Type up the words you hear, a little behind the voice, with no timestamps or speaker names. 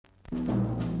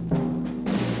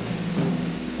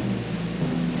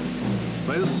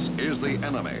This is the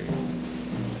enemy.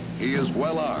 He is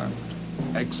well armed,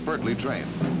 expertly trained,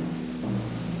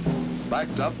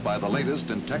 backed up by the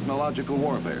latest in technological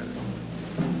warfare.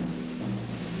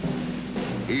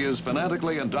 He is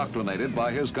fanatically indoctrinated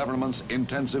by his government's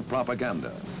intensive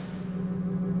propaganda.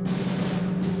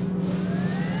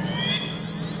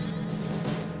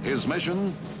 His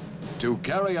mission, to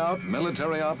carry out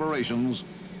military operations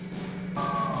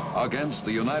against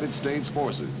the United States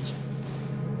forces.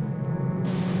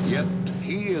 Yet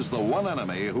he is the one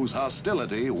enemy whose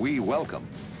hostility we welcome.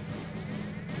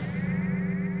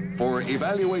 For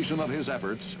evaluation of his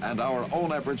efforts and our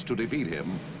own efforts to defeat him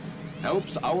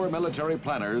helps our military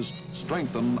planners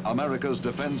strengthen America's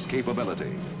defense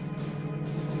capability.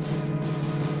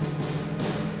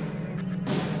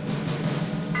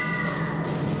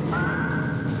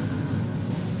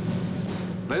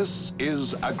 This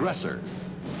is Aggressor,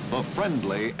 the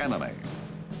friendly enemy.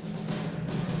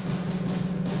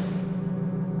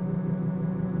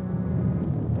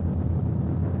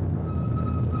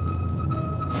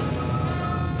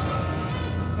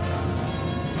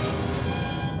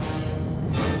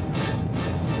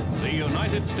 The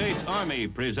United States Army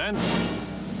presents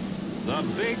The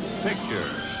Big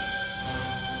Picture,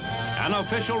 an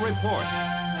official report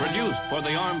produced for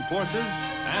the armed forces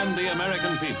and the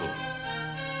American people.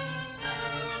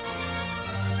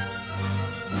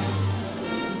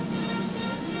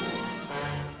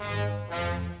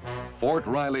 Fort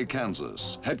Riley,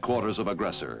 Kansas, headquarters of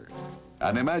Aggressor,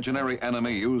 an imaginary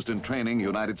enemy used in training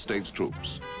United States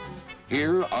troops.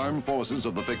 Here, armed forces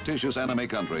of the fictitious enemy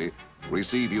country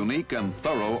receive unique and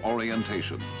thorough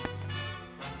orientation.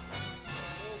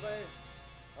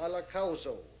 A la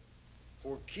causa,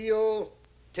 por quio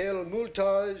tel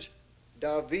multas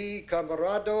davi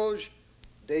camarados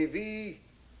devi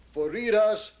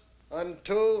foriras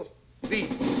anto vi.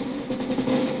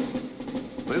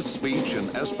 This speech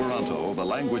in Esperanto, the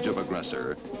language of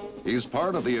Aggressor, is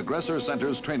part of the Aggressor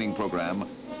Center's training program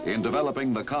in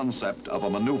developing the concept of a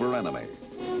maneuver enemy.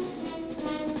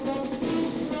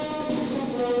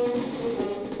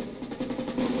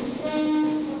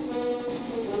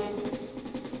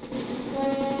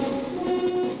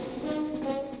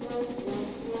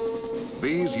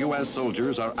 These U.S.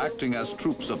 soldiers are acting as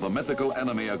troops of the mythical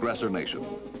enemy aggressor nation.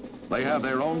 They have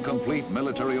their own complete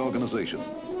military organization.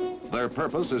 Their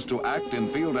purpose is to act in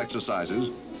field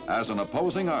exercises as an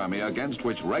opposing army against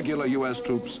which regular U.S.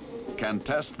 troops can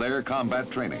test their combat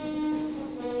training.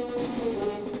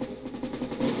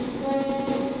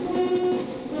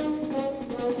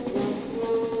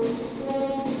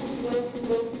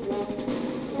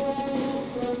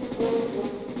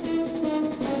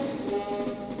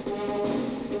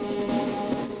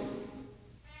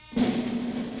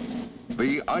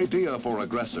 The idea for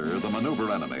Aggressor, the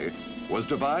maneuver enemy, was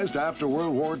devised after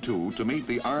World War II to meet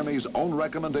the Army's own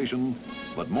recommendation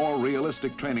that more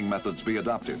realistic training methods be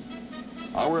adopted.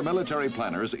 Our military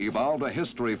planners evolved a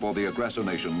history for the aggressor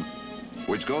nation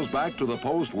which goes back to the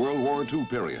post-World War II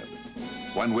period,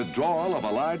 when withdrawal of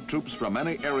Allied troops from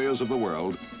many areas of the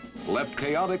world left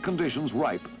chaotic conditions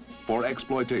ripe for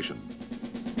exploitation.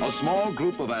 A small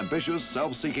group of ambitious,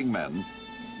 self-seeking men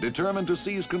determined to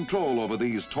seize control over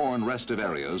these torn restive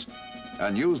areas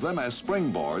and use them as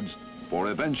springboards for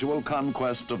eventual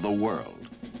conquest of the world.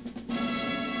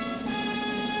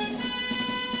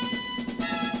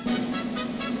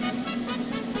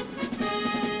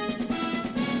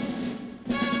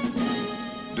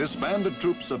 Disbanded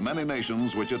troops of many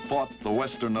nations which had fought the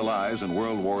Western Allies in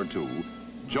World War II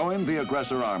joined the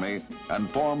aggressor army and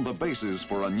formed the basis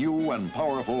for a new and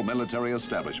powerful military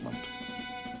establishment.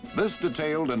 This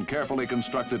detailed and carefully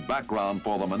constructed background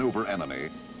for the maneuver enemy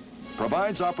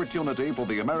provides opportunity for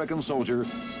the American soldier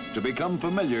to become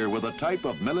familiar with the type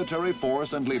of military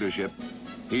force and leadership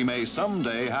he may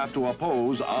someday have to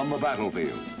oppose on the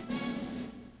battlefield.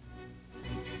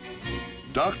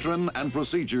 Doctrine and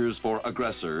procedures for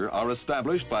Aggressor are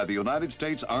established by the United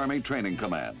States Army Training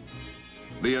Command.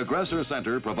 The Aggressor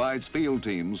Center provides field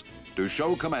teams to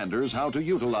show commanders how to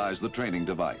utilize the training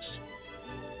device.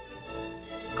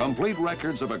 Complete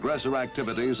records of aggressor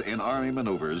activities in Army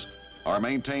maneuvers are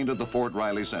maintained at the Fort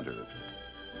Riley Center.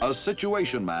 A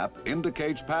situation map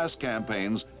indicates past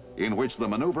campaigns in which the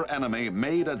maneuver enemy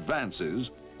made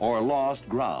advances or lost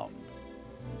ground.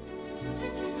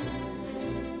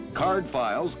 Card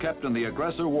files kept in the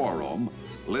Aggressor War Room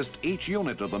list each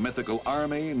unit of the mythical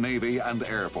Army, Navy, and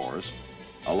Air Force,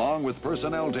 along with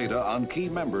personnel data on key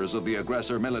members of the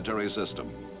aggressor military system,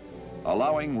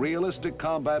 allowing realistic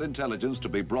combat intelligence to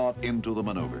be brought into the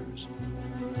maneuvers.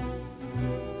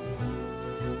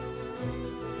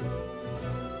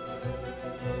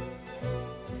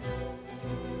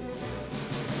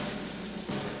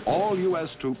 All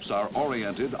U.S. troops are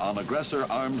oriented on aggressor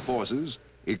armed forces,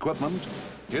 equipment,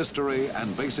 history,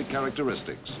 and basic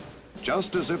characteristics,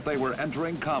 just as if they were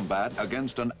entering combat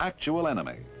against an actual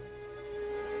enemy.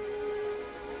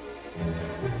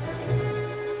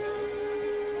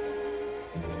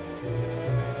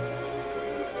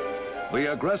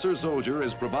 The aggressor soldier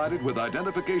is provided with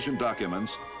identification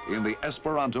documents in the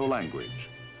Esperanto language.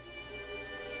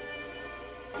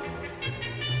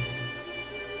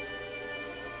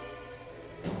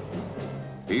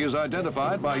 He is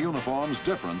identified by uniforms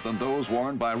different than those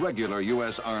worn by regular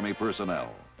U.S. Army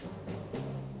personnel.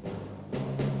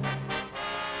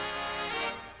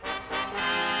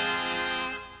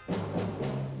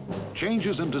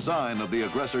 Changes in design of the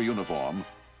aggressor uniform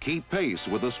keep pace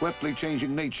with the swiftly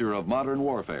changing nature of modern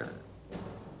warfare.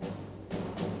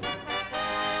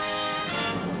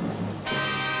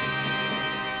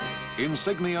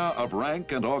 Insignia of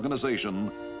rank and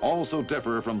organization also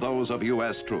differ from those of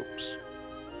U.S. troops.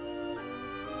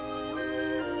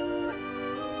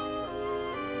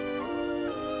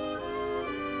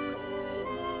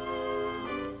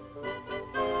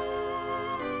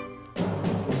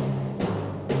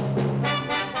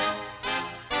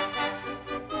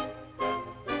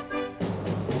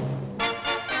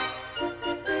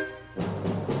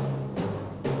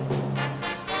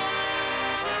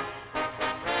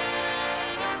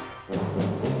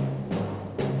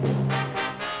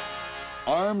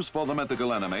 Arms for the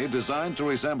mythical enemy, designed to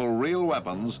resemble real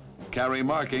weapons, carry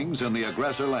markings in the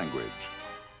aggressor language.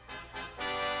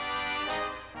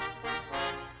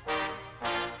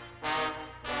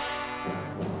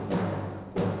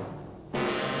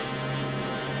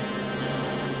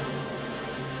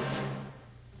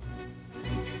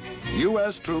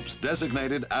 U.S. troops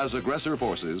designated as aggressor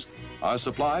forces are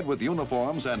supplied with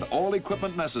uniforms and all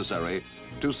equipment necessary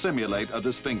to simulate a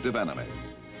distinctive enemy.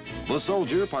 The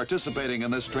soldier participating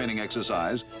in this training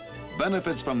exercise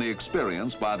benefits from the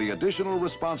experience by the additional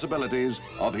responsibilities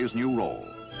of his new role.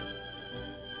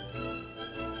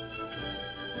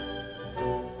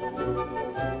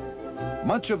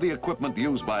 Much of the equipment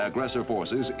used by aggressor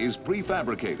forces is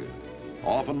prefabricated,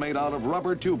 often made out of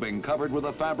rubber tubing covered with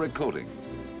a fabric coating.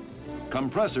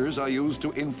 Compressors are used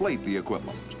to inflate the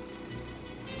equipment.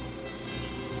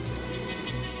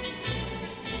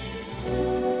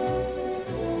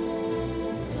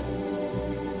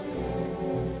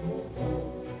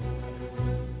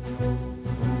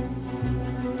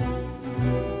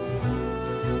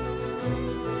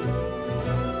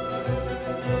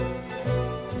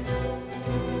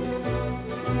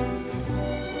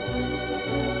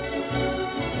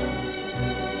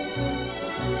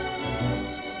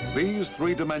 These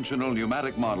three-dimensional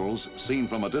pneumatic models, seen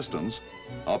from a distance,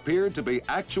 appeared to be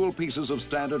actual pieces of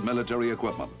standard military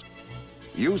equipment.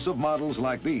 Use of models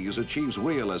like these achieves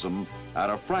realism at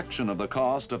a fraction of the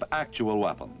cost of actual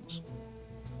weapons.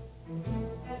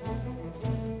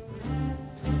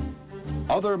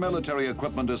 Other military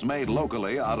equipment is made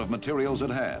locally out of materials at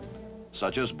hand,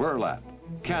 such as burlap,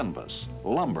 canvas,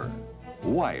 lumber,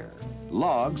 wire,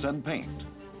 logs, and paint.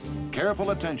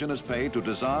 Careful attention is paid to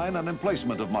design and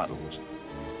emplacement of models.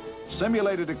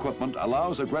 Simulated equipment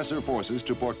allows aggressor forces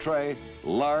to portray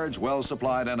large,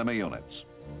 well-supplied enemy units.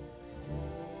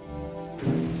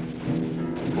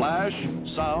 Flash,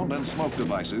 sound, and smoke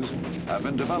devices have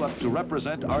been developed to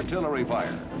represent artillery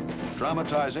fire,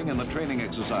 dramatizing in the training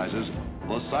exercises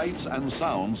the sights and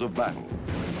sounds of battle.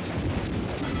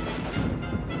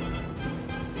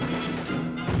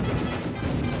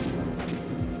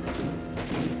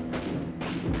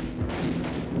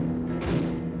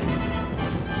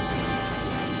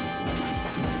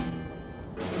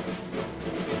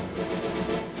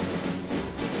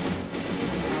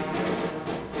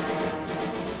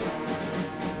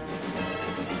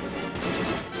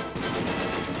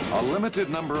 A limited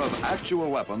number of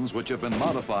actual weapons which have been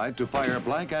modified to fire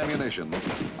blank ammunition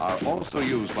are also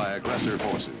used by aggressor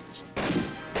forces.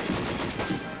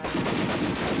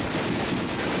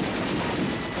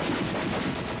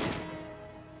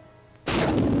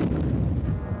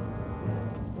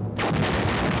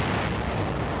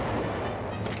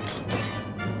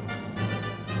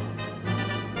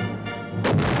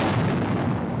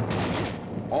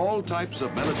 All types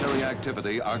of military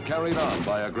activity are carried on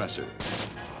by aggressors.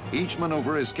 Each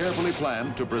maneuver is carefully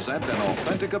planned to present an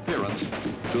authentic appearance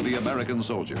to the American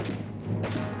soldier.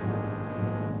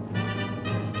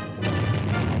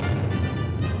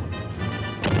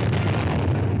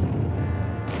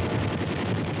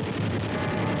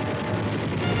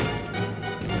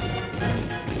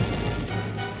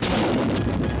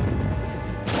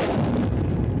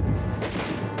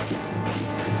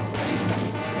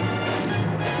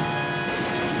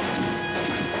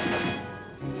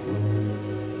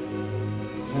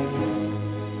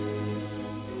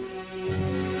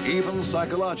 Even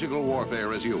psychological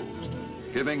warfare is used,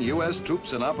 giving U.S.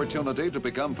 troops an opportunity to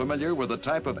become familiar with the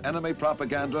type of enemy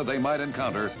propaganda they might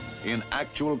encounter in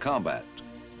actual combat.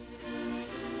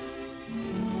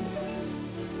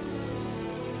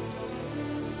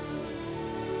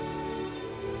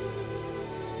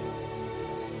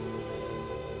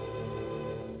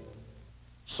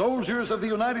 Soldiers of the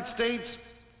United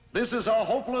States, this is a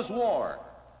hopeless war.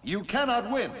 You cannot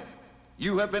win.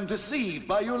 You have been deceived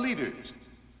by your leaders.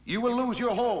 You will lose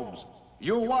your homes,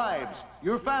 your wives,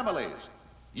 your families.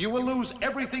 You will lose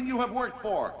everything you have worked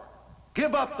for.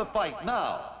 Give up the fight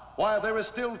now, while there is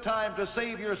still time to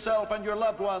save yourself and your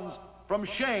loved ones from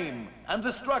shame and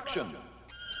destruction.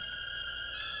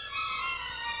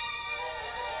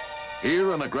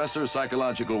 Here, an aggressor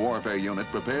psychological warfare unit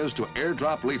prepares to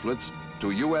airdrop leaflets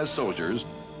to U.S. soldiers,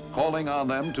 calling on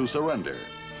them to surrender.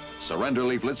 Surrender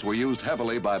leaflets were used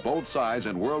heavily by both sides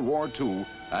in World War II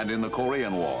and in the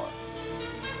Korean War.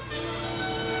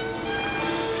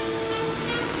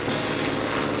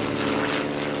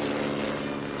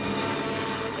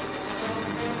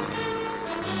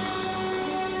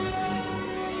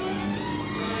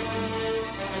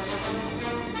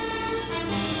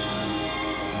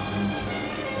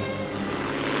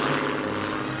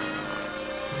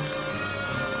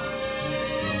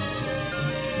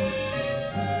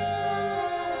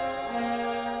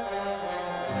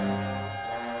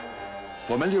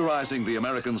 Familiarizing the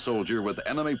American soldier with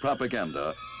enemy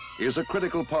propaganda is a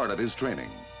critical part of his training.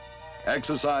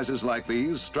 Exercises like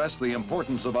these stress the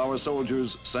importance of our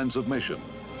soldiers' sense of mission,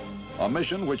 a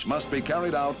mission which must be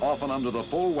carried out often under the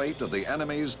full weight of the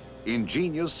enemy's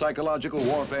ingenious psychological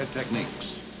warfare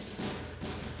techniques.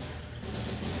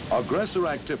 Aggressor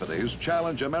activities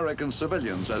challenge American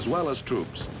civilians as well as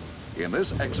troops. In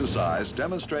this exercise,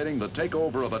 demonstrating the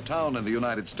takeover of a town in the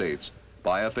United States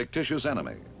by a fictitious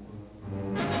enemy.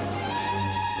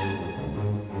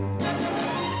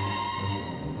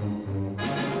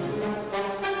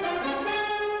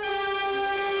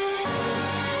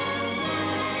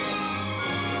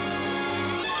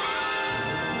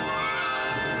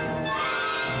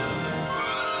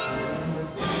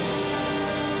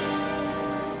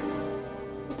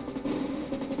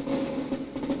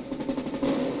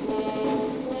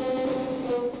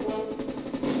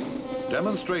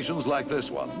 Demonstrations like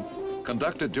this one,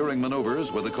 conducted during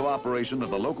maneuvers with the cooperation of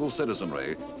the local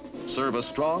citizenry, serve a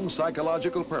strong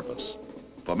psychological purpose,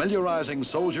 familiarizing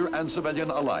soldier and civilian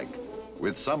alike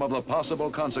with some of the possible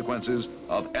consequences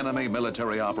of enemy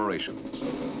military operations.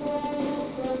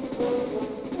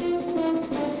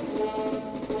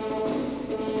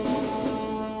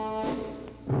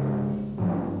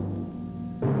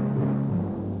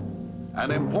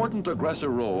 An important aggressor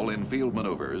role in field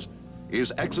maneuvers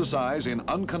is exercise in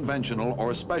unconventional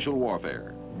or special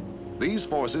warfare. These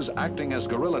forces, acting as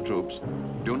guerrilla troops,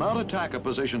 do not attack a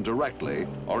position directly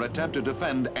or attempt to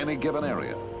defend any given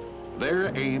area.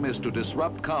 Their aim is to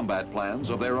disrupt combat plans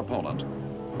of their opponent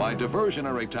by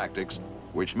diversionary tactics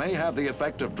which may have the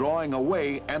effect of drawing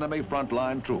away enemy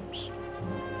frontline troops.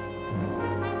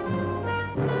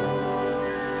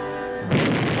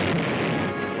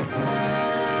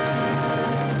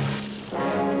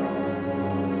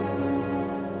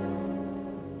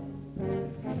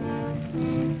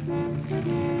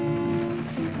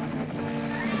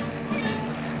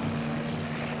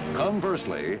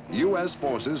 Conversely, U.S.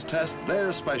 forces test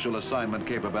their special assignment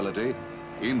capability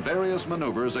in various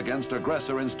maneuvers against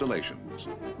aggressor installations.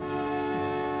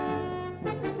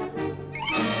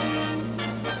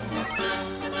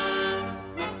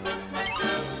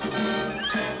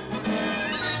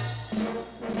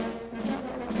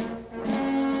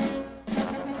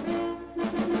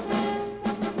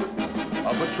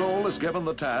 A patrol is given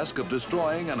the task of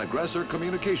destroying an aggressor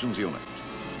communications unit.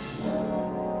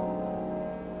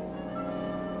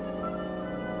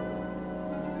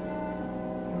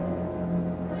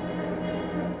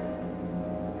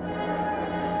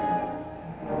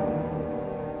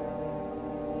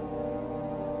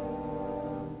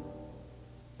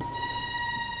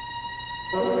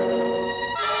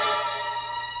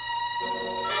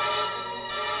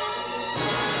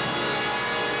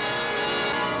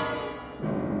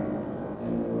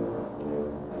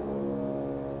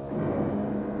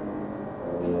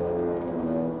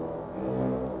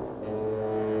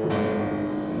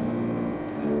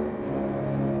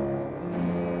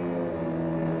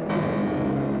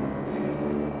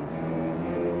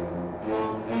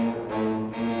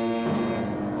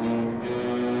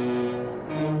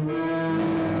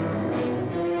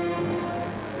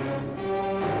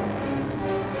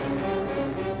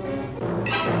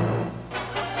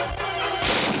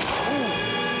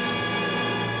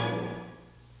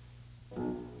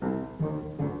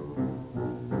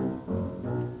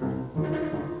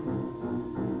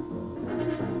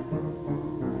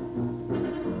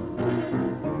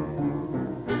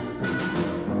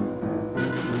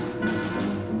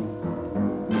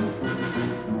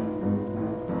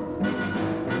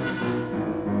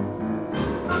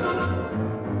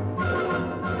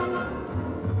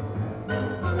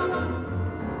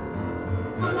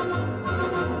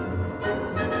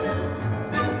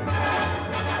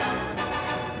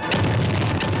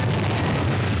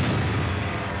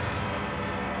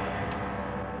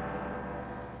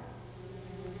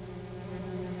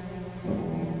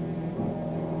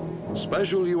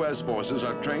 Special U.S. forces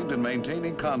are trained in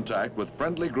maintaining contact with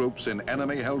friendly groups in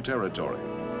enemy-held territory.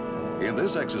 In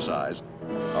this exercise,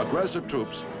 aggressor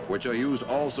troops, which are used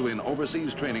also in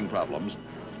overseas training problems,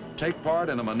 take part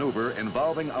in a maneuver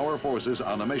involving our forces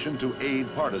on a mission to aid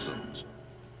partisans.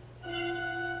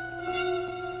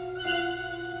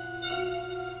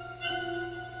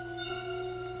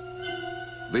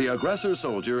 The aggressor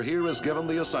soldier here is given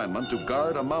the assignment to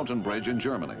guard a mountain bridge in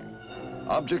Germany.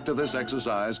 Object of this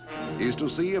exercise is to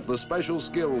see if the special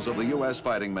skills of the U.S.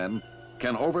 fighting men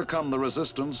can overcome the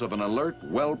resistance of an alert,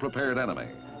 well-prepared enemy.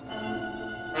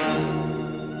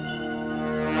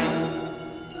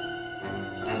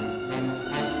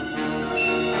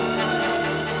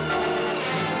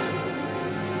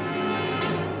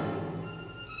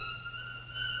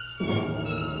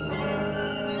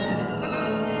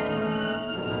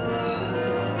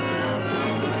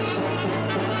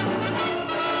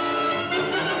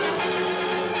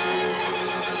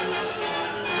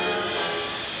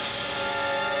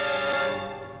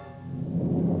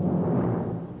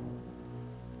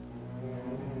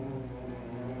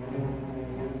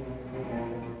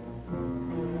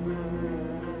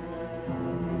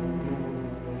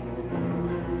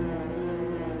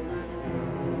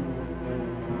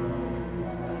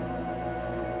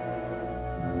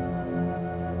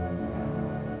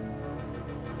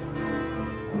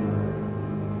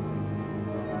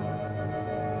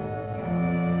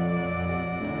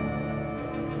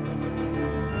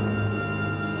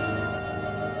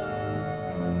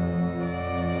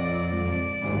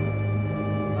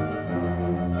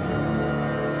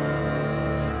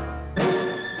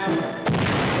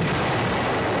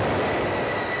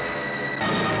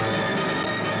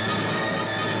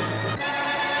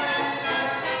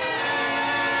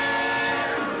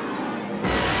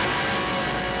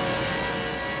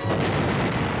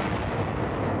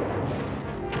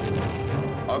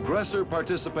 Aggressor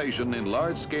participation in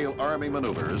large-scale Army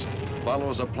maneuvers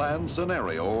follows a planned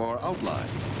scenario or outline.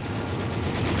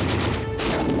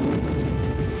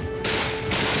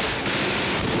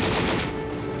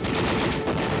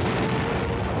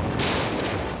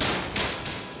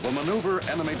 The maneuver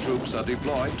enemy troops are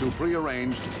deployed to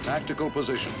prearranged tactical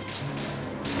positions.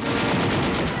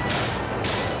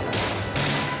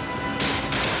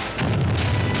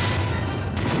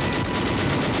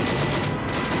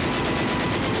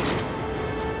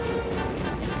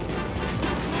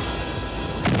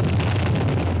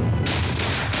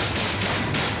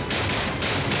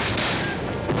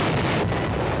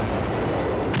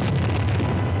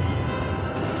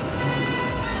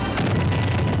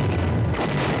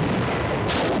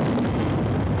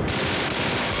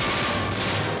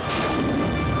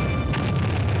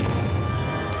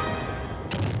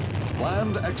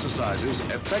 Planned exercises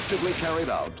effectively carried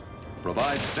out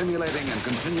provide stimulating and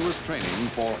continuous training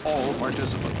for all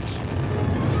participants.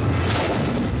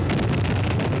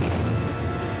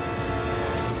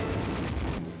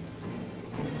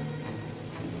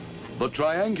 The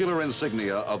triangular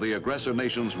insignia of the aggressor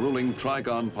nation's ruling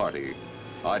Trigon Party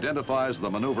identifies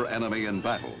the maneuver enemy in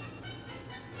battle.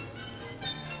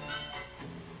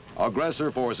 Aggressor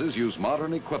forces use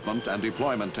modern equipment and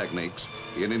deployment techniques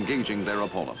in engaging their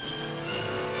opponent.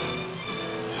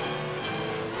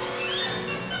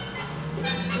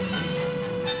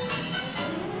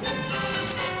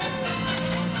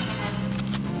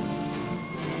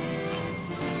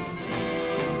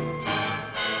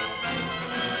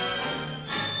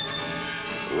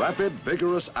 Rapid,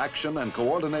 vigorous action and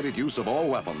coordinated use of all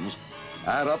weapons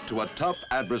add up to a tough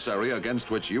adversary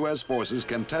against which U.S. forces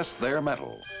can test their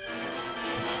mettle.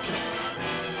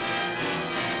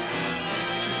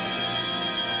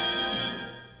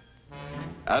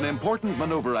 An important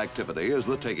maneuver activity is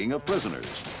the taking of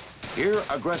prisoners. Here,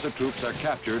 aggressor troops are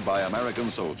captured by American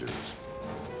soldiers.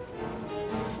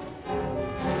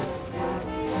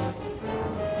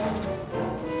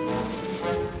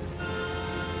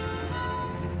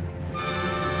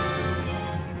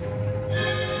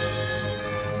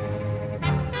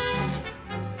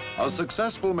 A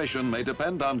successful mission may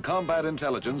depend on combat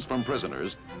intelligence from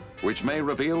prisoners, which may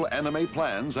reveal enemy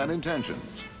plans and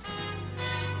intentions.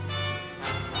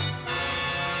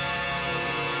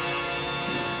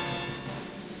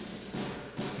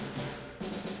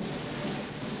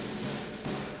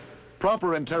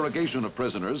 Proper interrogation of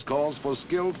prisoners calls for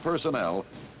skilled personnel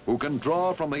who can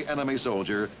draw from the enemy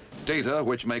soldier data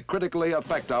which may critically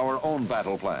affect our own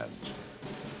battle plans.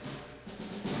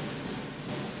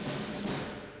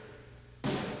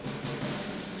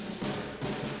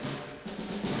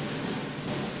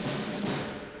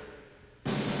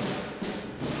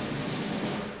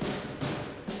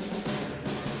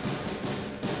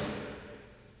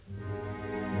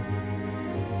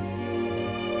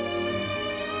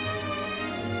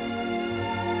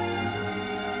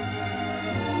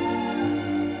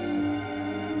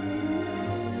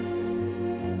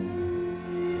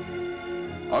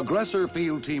 Aggressor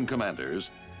field team commanders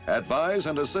advise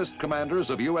and assist commanders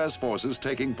of U.S. forces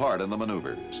taking part in the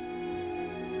maneuvers.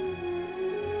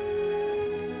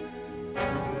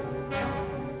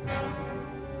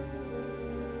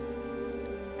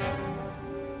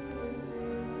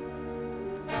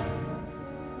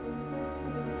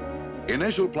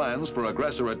 Initial plans for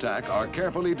aggressor attack are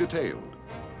carefully detailed.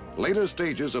 Later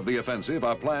stages of the offensive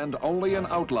are planned only in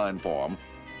outline form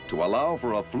to allow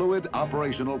for a fluid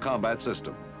operational combat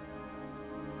system.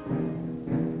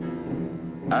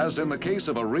 As in the case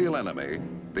of a real enemy,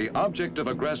 the object of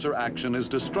aggressor action is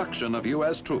destruction of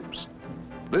U.S. troops.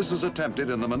 This is attempted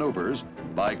in the maneuvers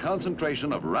by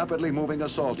concentration of rapidly moving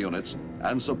assault units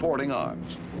and supporting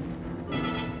arms.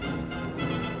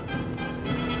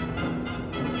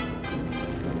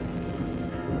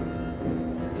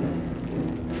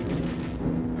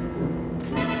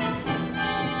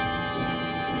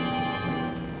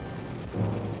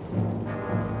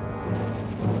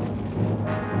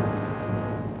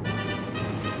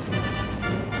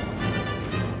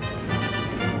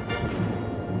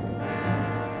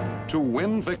 To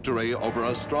win victory over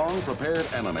a strong, prepared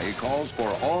enemy calls for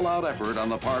all-out effort on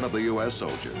the part of the U.S.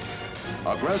 soldier.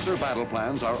 Aggressor battle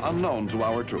plans are unknown to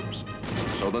our troops,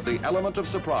 so that the element of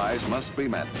surprise must be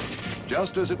met,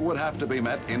 just as it would have to be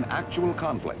met in actual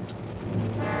conflict.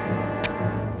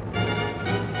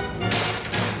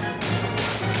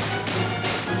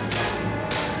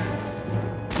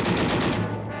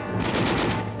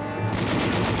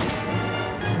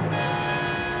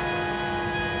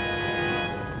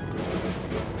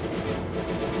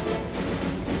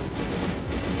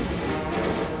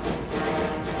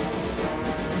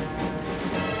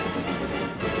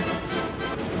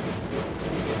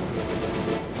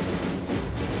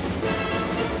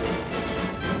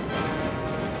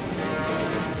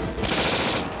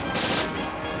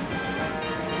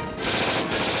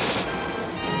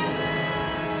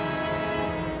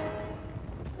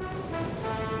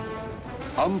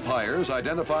 Umpires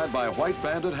identified by white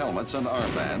banded helmets and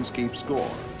armbands keep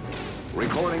score,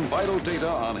 recording vital data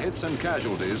on hits and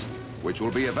casualties, which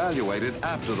will be evaluated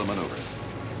after the maneuver.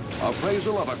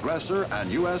 Appraisal of aggressor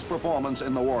and U.S. performance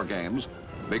in the war games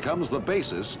becomes the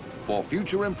basis for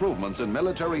future improvements in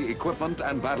military equipment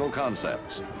and battle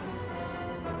concepts.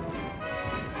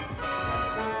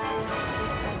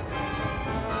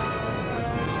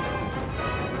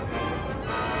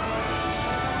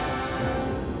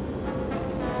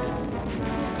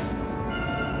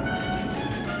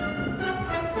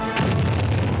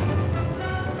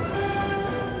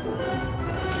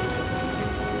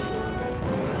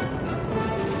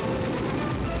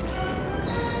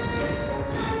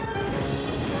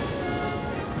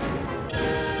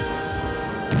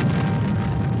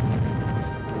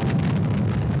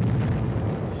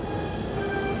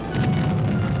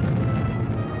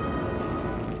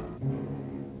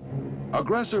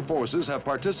 Aggressor forces have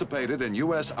participated in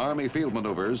U.S. Army field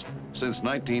maneuvers since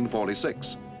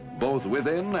 1946, both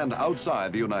within and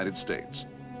outside the United States.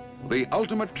 The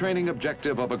ultimate training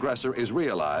objective of aggressor is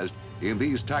realized in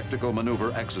these tactical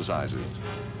maneuver exercises.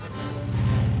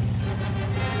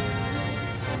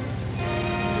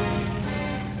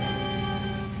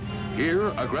 Here,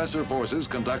 aggressor forces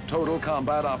conduct total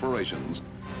combat operations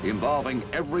involving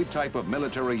every type of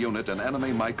military unit an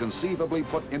enemy might conceivably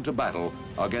put into battle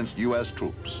against U.S.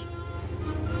 troops.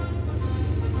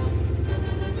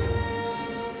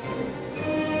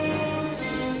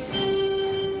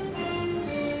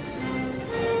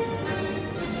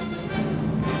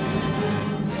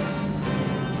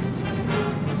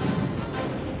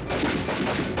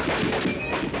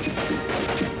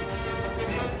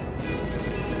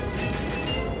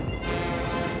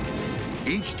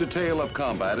 Each detail of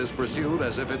combat is pursued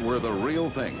as if it were the real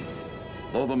thing.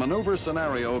 Though the maneuver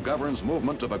scenario governs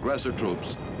movement of aggressor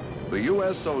troops, the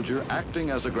U.S. soldier acting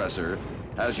as aggressor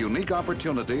has unique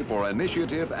opportunity for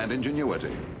initiative and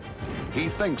ingenuity. He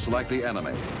thinks like the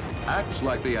enemy, acts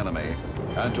like the enemy,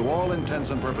 and to all intents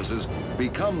and purposes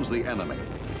becomes the enemy,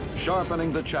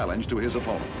 sharpening the challenge to his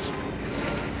opponents.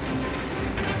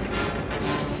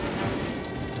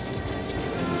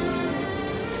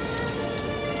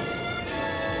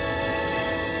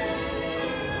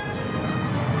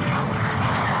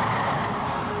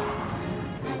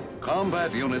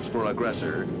 Combat units for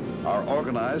aggressor are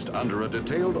organized under a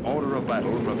detailed order of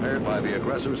battle prepared by the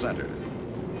Aggressor Center.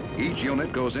 Each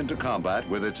unit goes into combat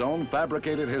with its own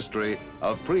fabricated history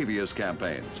of previous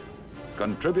campaigns,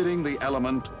 contributing the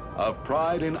element of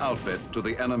pride in outfit to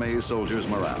the enemy soldiers'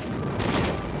 morale.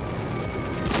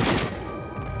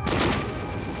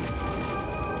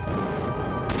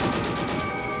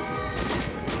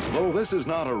 Though this is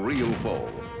not a real foe,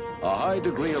 a high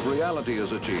degree of reality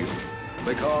is achieved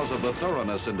because of the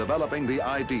thoroughness in developing the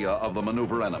idea of the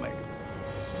maneuver enemy.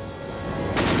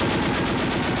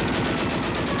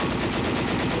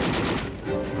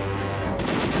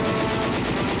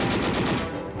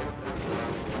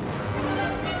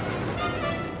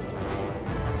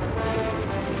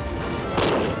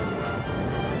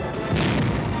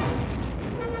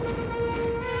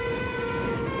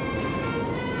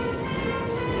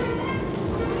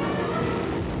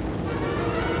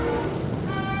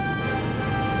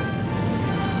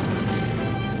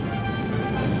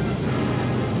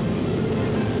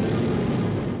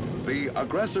 The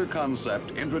aggressor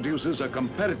concept introduces a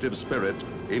competitive spirit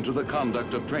into the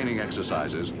conduct of training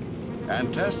exercises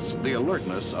and tests the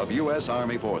alertness of U.S.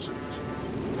 Army forces.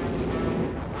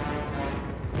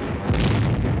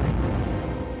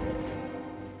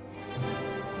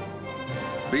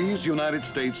 These United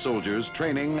States soldiers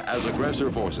training as aggressor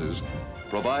forces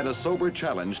provide a sober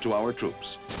challenge to our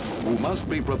troops, who must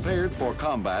be prepared for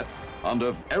combat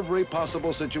under every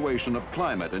possible situation of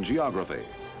climate and geography.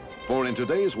 For in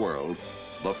today's world,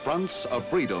 the fronts of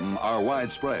freedom are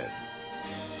widespread.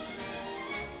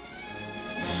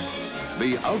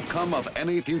 The outcome of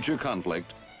any future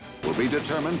conflict will be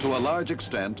determined to a large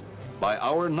extent by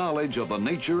our knowledge of the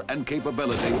nature and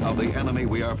capability of the enemy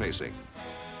we are facing.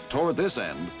 Toward this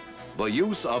end, the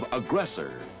use of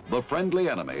aggressor, the friendly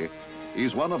enemy,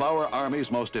 is one of our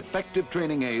Army's most effective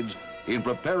training aids in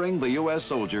preparing the U.S.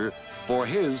 soldier for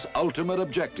his ultimate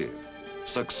objective: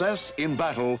 success in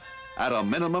battle at a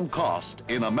minimum cost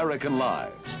in American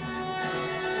lives.